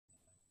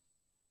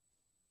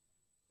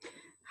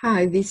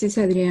Hi, this is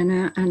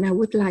Adriana, and I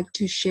would like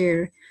to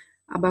share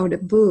about a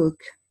book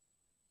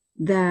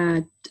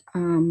that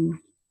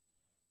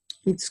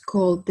it's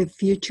called The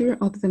Future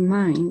of the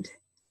Mind,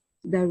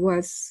 that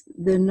was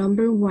the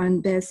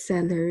 #1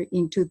 bestseller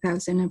in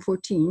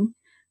 2014,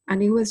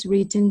 and it was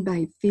written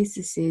by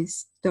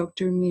physicist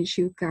Dr.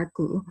 Michio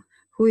Kaku,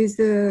 who is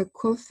the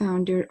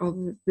co-founder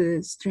of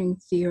the string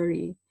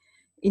theory.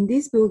 In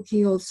this book,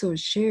 he also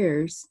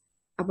shares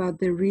about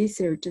the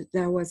research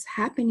that was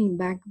happening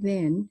back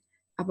then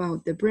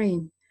about the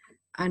brain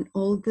and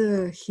all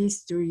the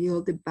history,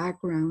 all the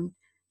background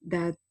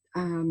that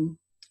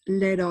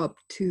led up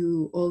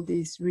to all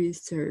this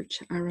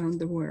research around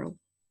the world.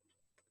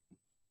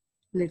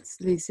 Let's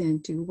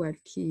listen to what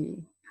he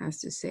has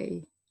to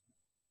say.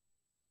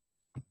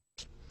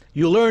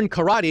 You learn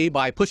karate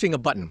by pushing a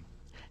button.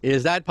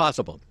 Is that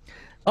possible?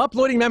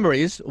 Uploading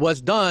memories was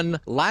done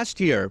last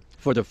year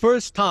for the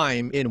first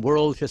time in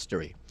world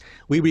history.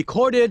 We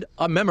recorded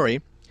a memory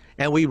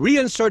and we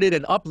reinserted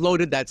and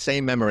uploaded that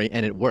same memory,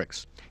 and it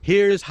works.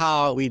 Here's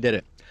how we did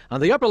it. On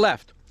the upper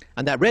left,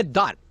 on that red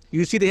dot,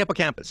 you see the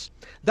hippocampus.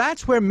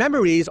 That's where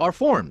memories are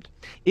formed.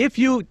 If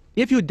you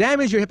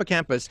damage your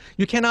hippocampus,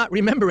 you cannot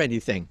remember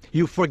anything.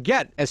 You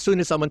forget as soon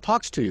as someone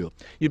talks to you.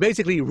 You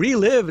basically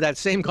relive that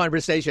same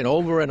conversation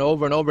over and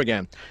over and over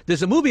again.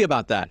 There's a movie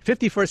about that,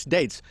 50 First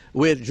Dates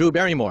with Drew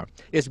Barrymore.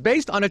 It's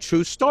based on a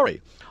true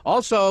story.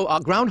 Also,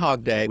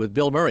 Groundhog Day with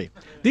Bill Murray.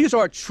 These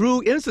are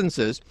true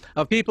instances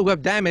of people who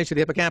have damage to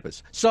the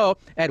hippocampus. So,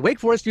 at Wake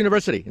Forest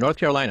University, North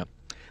Carolina,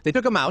 they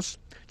took a mouse,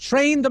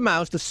 trained the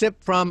mouse to sip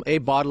from a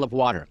bottle of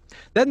water.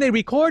 Then they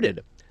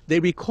recorded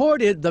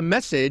the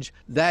message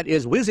that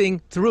is whizzing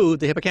through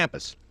the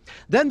hippocampus.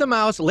 Then the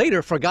mouse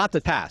later forgot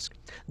the task.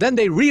 Then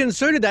they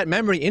reinserted that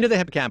memory into the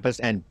hippocampus,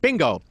 and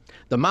bingo,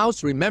 the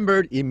mouse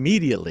remembered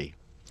immediately.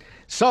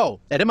 So,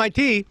 at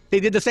MIT, they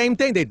did the same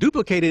thing. They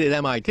duplicated it at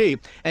MIT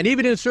and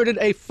even inserted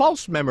a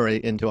false memory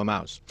into a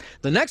mouse.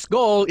 The next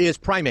goal is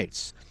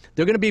primates.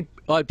 They're going to be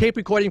tape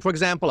recording, for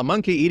example, a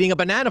monkey eating a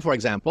banana, for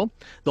example.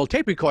 They'll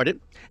tape record it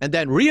and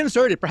then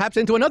reinsert it perhaps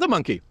into another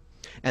monkey.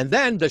 And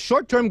then the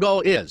short-term goal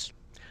is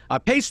a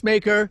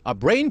pacemaker, a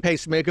brain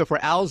pacemaker for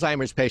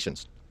Alzheimer's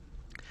patients.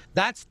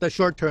 That's the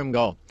short-term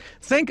goal.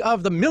 Think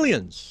of the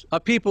millions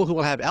of people who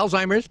will have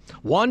Alzheimer's,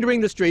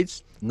 wandering the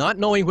streets, not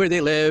knowing where they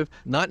live,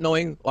 not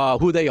knowing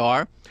who they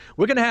are.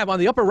 We're going to have on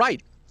the upper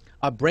right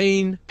a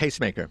brain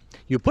pacemaker.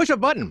 You push a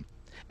button,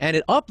 and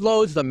it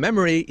uploads the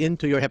memory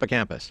into your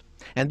hippocampus.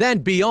 And then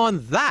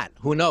beyond that,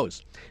 who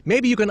knows?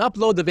 Maybe you can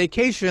upload the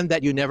vacation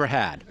that you never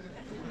had.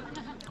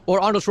 Or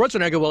Arnold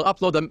Schwarzenegger will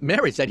upload the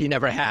marriage that he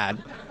never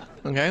had.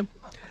 Okay?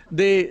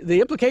 The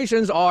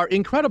implications are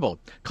incredible.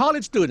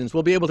 College students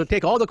will be able to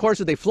take all the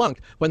courses they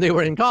flunked when they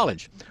were in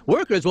college.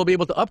 Workers will be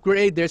able to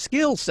upgrade their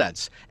skill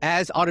sets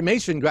as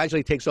automation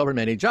gradually takes over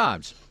many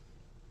jobs.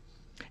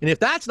 And if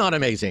that's not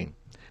amazing,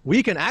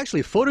 we can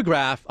actually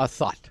photograph a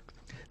thought.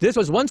 This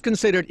was once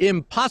considered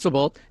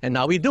impossible, and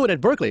now we do it at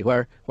Berkeley,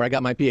 where I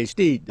got my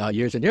PhD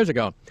years and years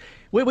ago.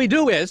 What we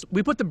do is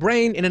we put the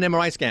brain in an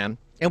MRI scan,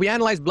 and we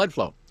analyze blood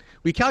flow.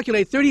 We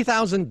calculate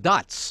 30,000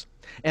 dots.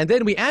 And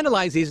then we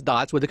analyze these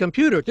dots with a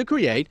computer to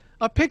create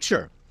a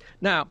picture.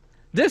 Now,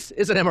 this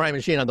is an MRI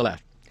machine on the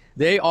left.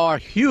 They are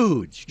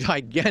huge,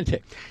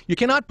 gigantic. You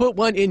cannot put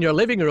one in your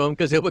living room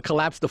because it would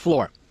collapse the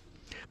floor.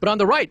 But on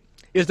the right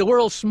is the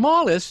world's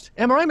smallest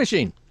MRI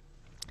machine.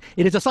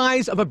 It is the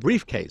size of a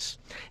briefcase.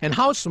 And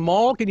how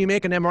small can you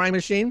make an MRI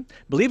machine?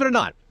 Believe it or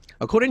not,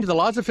 according to the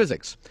laws of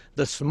physics,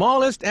 the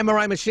smallest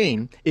MRI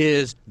machine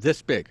is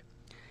this big.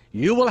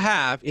 You will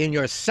have in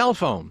your cell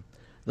phone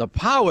the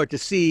power to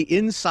see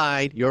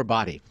inside your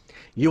body.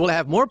 You will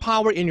have more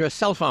power in your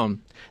cell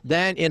phone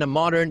than in a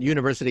modern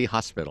university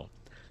hospital.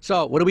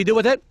 So what do we do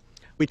with it?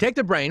 We take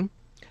the brain,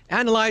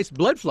 analyze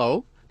blood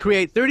flow,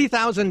 create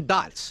 30,000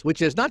 dots,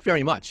 which is not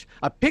very much.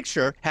 A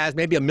picture has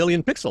maybe 1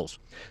 million pixels.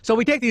 So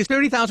we take these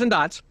 30,000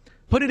 dots,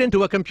 put it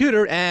into a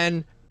computer,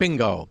 and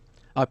bingo,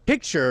 a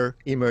picture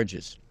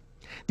emerges.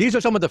 These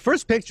are some of the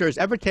first pictures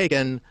ever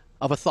taken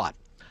of a thought.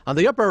 On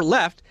the upper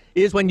left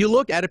is when you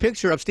look at a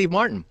picture of Steve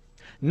Martin.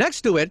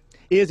 Next to it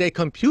is a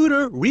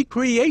computer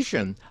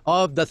recreation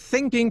of the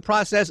thinking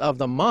process of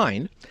the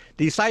mind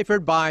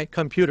deciphered by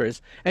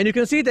computers. And you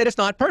can see that it's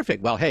not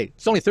perfect. Well, hey,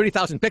 it's only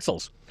 30,000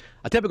 pixels.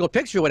 A typical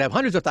picture would have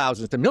hundreds of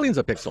thousands to millions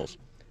of pixels.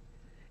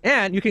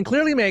 And you can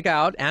clearly make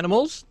out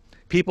animals,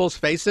 people's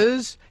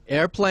faces,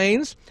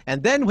 airplanes.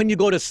 And then when you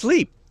go to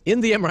sleep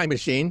in the MRI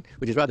machine,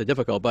 which is rather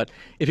difficult, but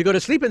if you go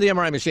to sleep in the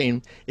MRI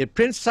machine, it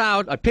prints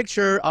out a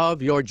picture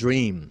of your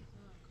dream.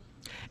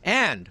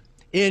 And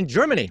in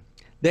Germany,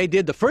 they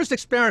did the first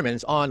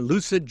experiments on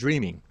lucid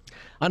dreaming.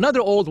 Another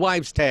old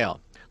wives'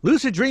 tale.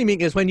 Lucid dreaming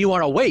is when you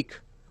are awake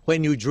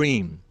when you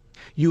dream.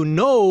 You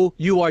know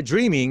you are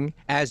dreaming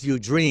as you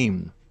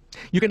dream.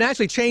 You can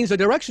actually change the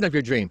direction of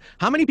your dream.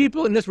 How many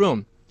people in this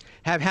room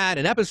have had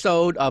an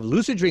episode of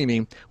lucid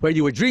dreaming where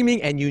you were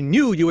dreaming and you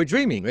knew you were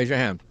dreaming? Raise your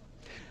hand.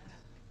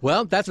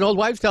 Well, that's an old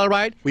wives' tale,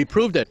 right? We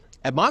proved it.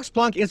 At Max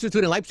Planck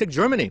Institute in Leipzig,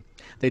 Germany,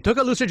 they took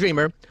a lucid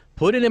dreamer,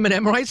 put in him an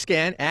MRI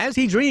scan as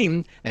he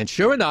dreamed, and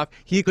sure enough,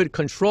 he could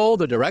control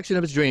the direction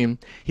of his dream.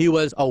 He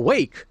was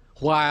awake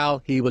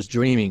while he was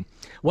dreaming.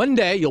 One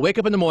day, you'll wake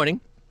up in the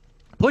morning,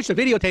 push the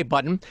videotape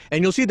button,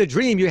 and you'll see the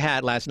dream you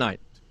had last night.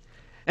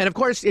 And of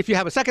course, if you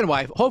have a second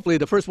wife, hopefully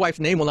the first wife's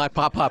name will not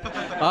pop up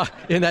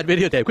in that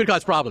videotape. Could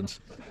cause problems.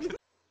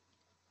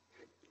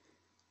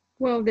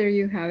 Well, there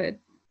you have it.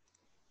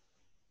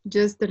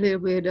 Just a little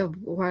bit of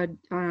what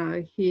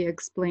he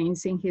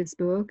explains in his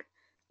book.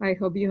 I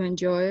hope you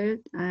enjoy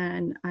it,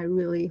 and I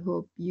really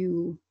hope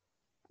you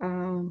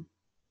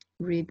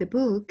read the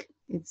book.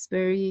 It's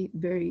very,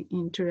 very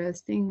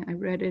interesting. I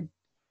read it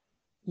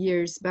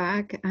years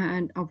back,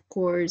 and of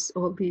course,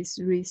 all this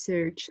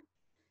research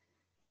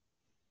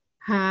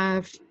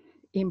have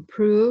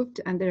improved,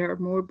 and there are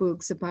more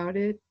books about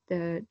it.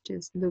 That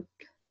just look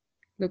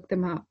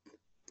them up.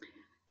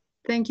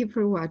 Thank you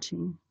for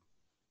watching.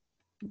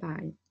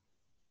 Bye.